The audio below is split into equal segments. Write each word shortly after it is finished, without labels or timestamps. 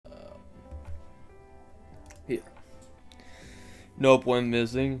Nope, went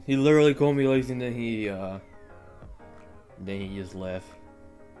missing. He literally called me lazy and then he just left.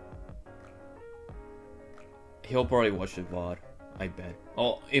 He'll probably watch the VOD, I bet.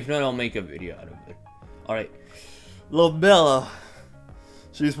 Oh, if not, I'll make a video out of it. Alright. Ludmilla.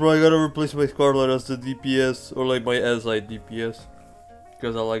 She's probably gonna replace my Scarlet as the DPS, or like my SI DPS.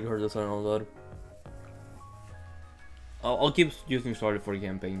 Because I like her design a lot. I'll keep using Scarlet for the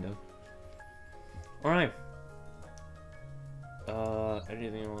campaign though. Alright.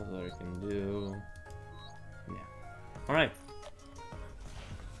 Anything else that I can do? Yeah. Alright.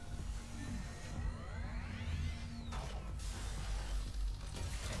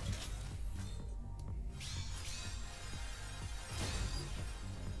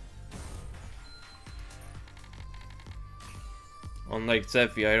 Unlike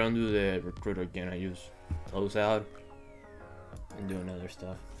Sephi, I don't do the recruit again, I use close out and do another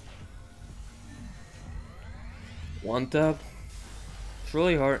stuff. One tap? It's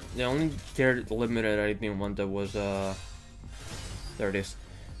really hard. The only character limited I think one tap was there it is.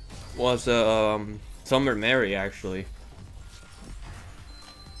 Was Summer Mary actually.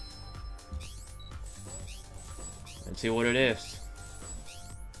 Let's see what it is.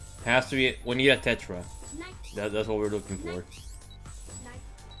 Has to be, we need a Tetra. That's what we're looking for.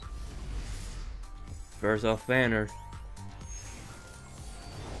 First off banner.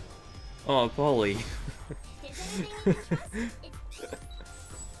 Oh, Polly.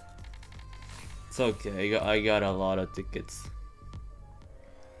 It's okay, I got a lot of tickets.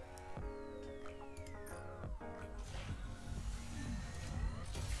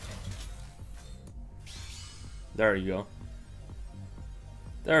 There you go.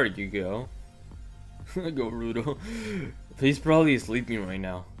 There you go. Go Rudo. He's probably sleeping right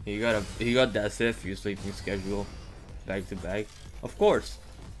now. He got that Sephi sleeping schedule back to back. Of course.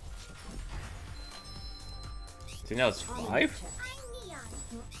 See now it's 5?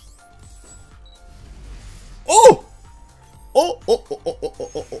 Oh! Oh! Oh! Oh! Oh! Oh!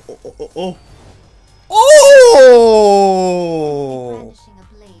 Oh! Oh! Oh!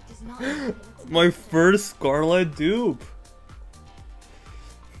 Oh! My first Scarlet dupe.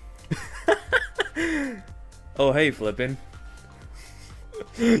 Oh hey, Flippin'.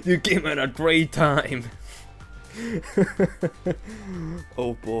 You came at a great time.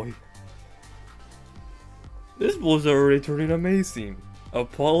 Oh boy. This was already turning amazing. A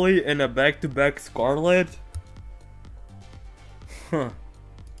Polly and a back-to-back Scarlet? Huh.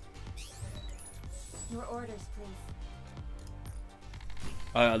 Your orders,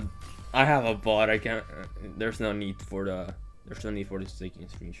 please. I have a bot, I can't there's no need for the this taking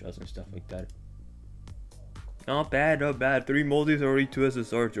screenshots and stuff like that. Not bad, not bad. 3 multis, already 2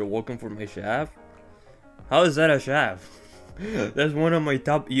 SSRs. You're welcome for my shaft. How is that a shaft? That's one of my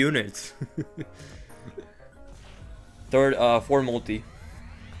top units. Third, 4 multi.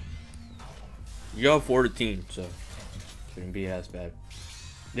 You got 14, so shouldn't be as bad.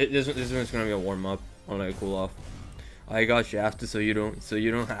 This one's gonna be a warm up. I'll let it cool off. I got shafted, so you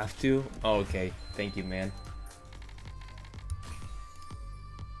don't have to. Oh, okay, thank you, man.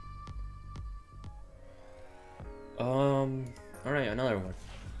 Alright, another one.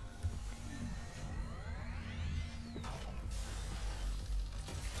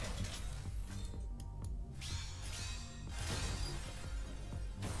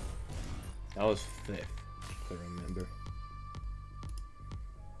 That was 5th, if I remember.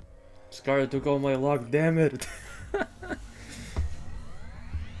 Scarlet took all my luck, damn it!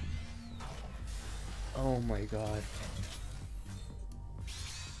 Oh my god.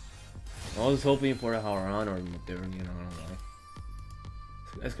 I was hoping for a Haran or Modern, you know, I don't know.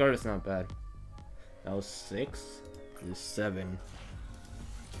 This card is not bad. That was 6. This is 7.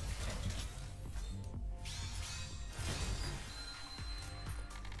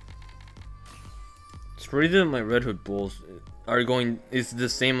 It's pretty that my Red Hood Pulls are going. It's the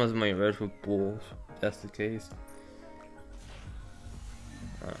same as my Red Hood Pulls. If that's the case.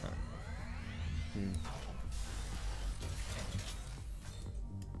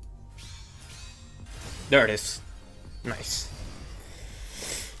 There it is. Nice.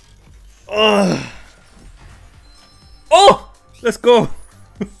 Oh! Let's go!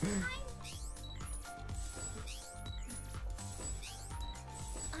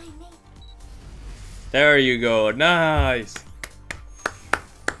 There you go. Nice!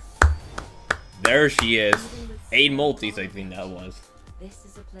 There she is. 8 multis, I think that was. This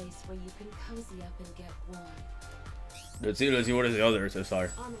is a place where you can cozy up and get warm. Let's see what the other SSR.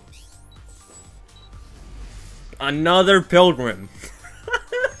 Another pilgrim.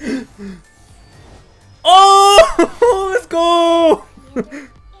 Oh, let's go!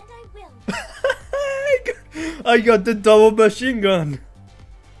 I got the double machine gun.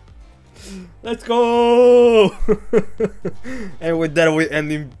 Let's go! And with that, we're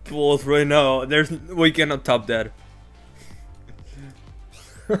ending Pulls right now. We cannot top that.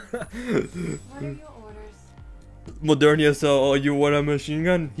 What are your orders? Modernia, so you want a machine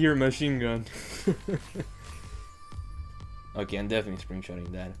gun? Here, machine gun. Okay, I'm definitely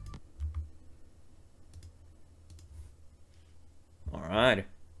screenshotting that. Alright.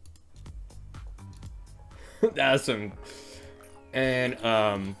 That's some. And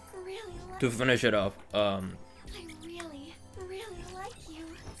to finish it off, I really like you.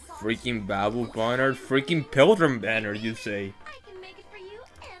 freaking Babel banner, freaking Pilgrim banner, you say? I can make it for you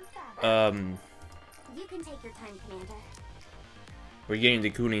and Father. You can take your time, Commander. We're getting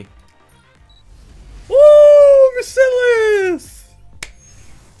the Kuni. Woo, Miscellaneous!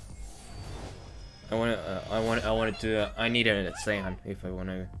 I need a sand if I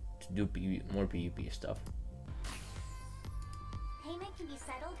wanna do more PvP stuff. Payment can be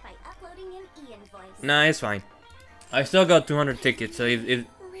settled by uploading an e-invoice. Nah, it's fine. I still got 200 tickets, so if Really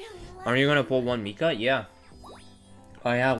are you gonna pull one Mika? Yeah. I have